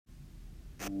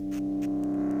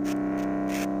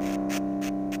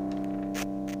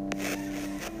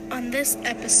On this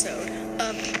episode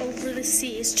of Over the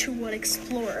Seas to What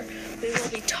Explorer, we will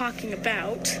be talking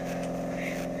about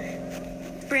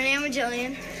Brennan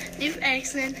Magellan, Leif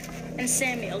Erikson, and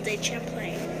Samuel de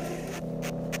Champlain.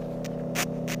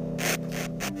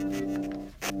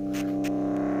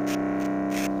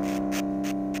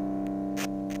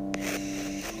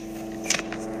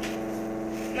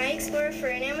 My explorer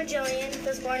Brennan Magellan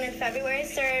was born on February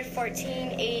 3rd,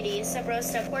 1480,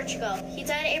 Sabrosta, Portugal. He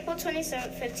died April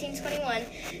 27th, 1521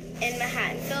 in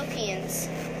Manhattan, Philippines.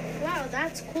 Wow,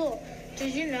 that's cool.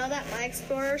 Did you know that my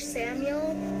explorer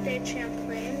Samuel de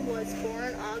Champlain was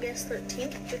born August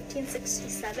 13th,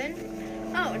 1567?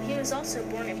 Oh, and he was also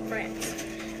born in France.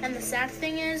 And the sad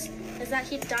thing is that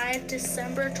he died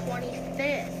December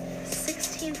 25th,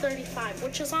 1635,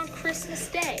 which is on Christmas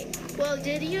Day. Well,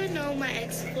 did you know my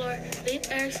explorer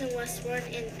Leif Erikson was born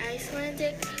in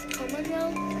Icelandic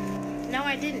Commonwealth? No,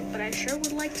 I didn't, but I sure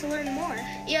would like to learn more.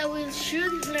 Yeah, we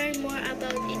should learn more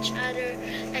about each other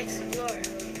explorer.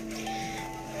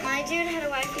 My dude had a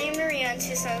wife named Maria and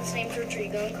two sons named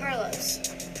Rodrigo and Carlos.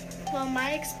 Well,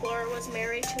 my explorer was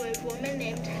married to a woman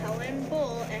named Helen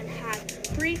Bull and had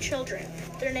 3 children.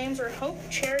 Their names were Hope,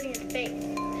 Charity, and Faith.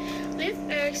 Leif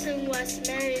Erikson was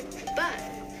married but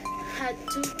had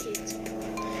 2 kids.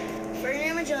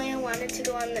 Brennan Magellan wanted to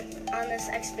go on this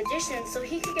expedition so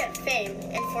he could get fame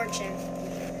and fortune.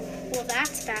 Well,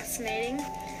 that's fascinating.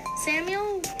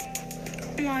 Samuel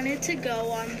wanted to go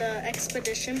on the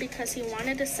expedition because he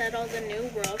wanted to settle the New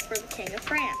World for the King of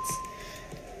France.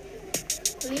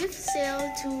 Leif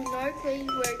sailed to Norway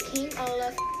where King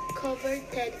Olaf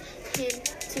converted him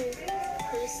to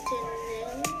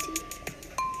Christianity.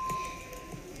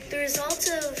 The result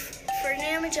of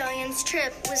Brennan Magellan's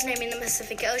trip was naming the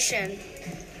Pacific Ocean.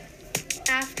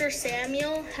 After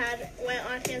Samuel went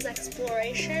on his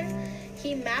exploration,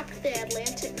 he mapped the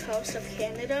Atlantic coast of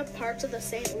Canada, parts of the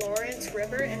St. Lawrence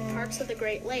River, and parts of the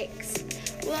Great Lakes.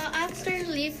 Well, after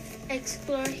Leif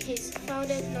explored, he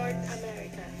founded North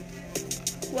America.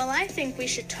 Well, I think we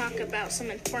should talk about some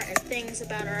important things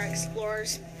about our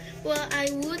explorers. Well, I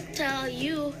would tell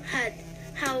you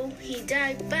how he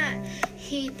died, but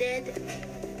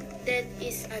that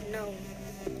is unknown.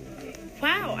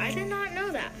 Wow, I did not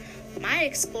know that. My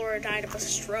explorer died of a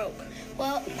stroke.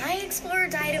 Well, my explorer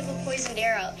died of a poisoned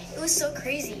arrow. It was so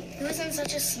crazy. He was on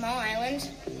such a small island.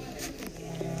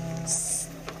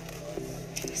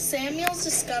 Samuel's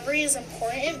discovery is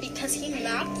important because he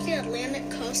mapped the Atlantic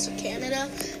coast of Canada,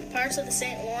 parts of the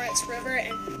St. Lawrence River,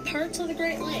 and parts of the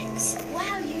Great Lakes.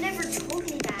 Wow, you never told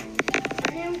me that.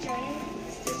 Brennan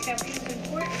Magellan's discovery is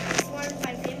important. He wanted to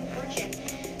find fame and fortune,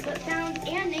 but found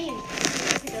and named the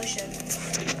Pacific Ocean.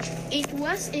 It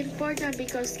was important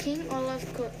because King Olaf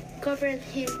converted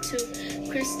him to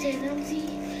Christianity.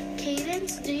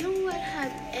 Cadence, do you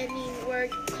have any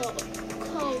word called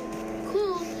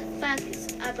cool facts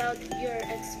about your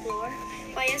explorer?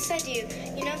 Why, yes, I do.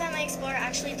 You know that my explorer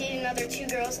actually dated another 2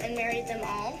 girls and married them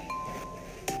all?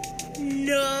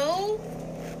 No,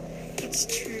 it's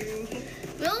true.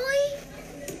 Really?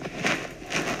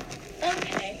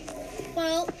 Okay,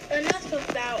 well, enough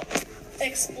about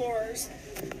explorers.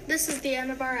 This is the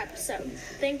end of our episode.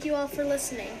 Thank you all for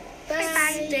listening.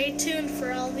 Bye. Stay tuned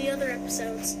for all the other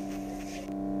episodes.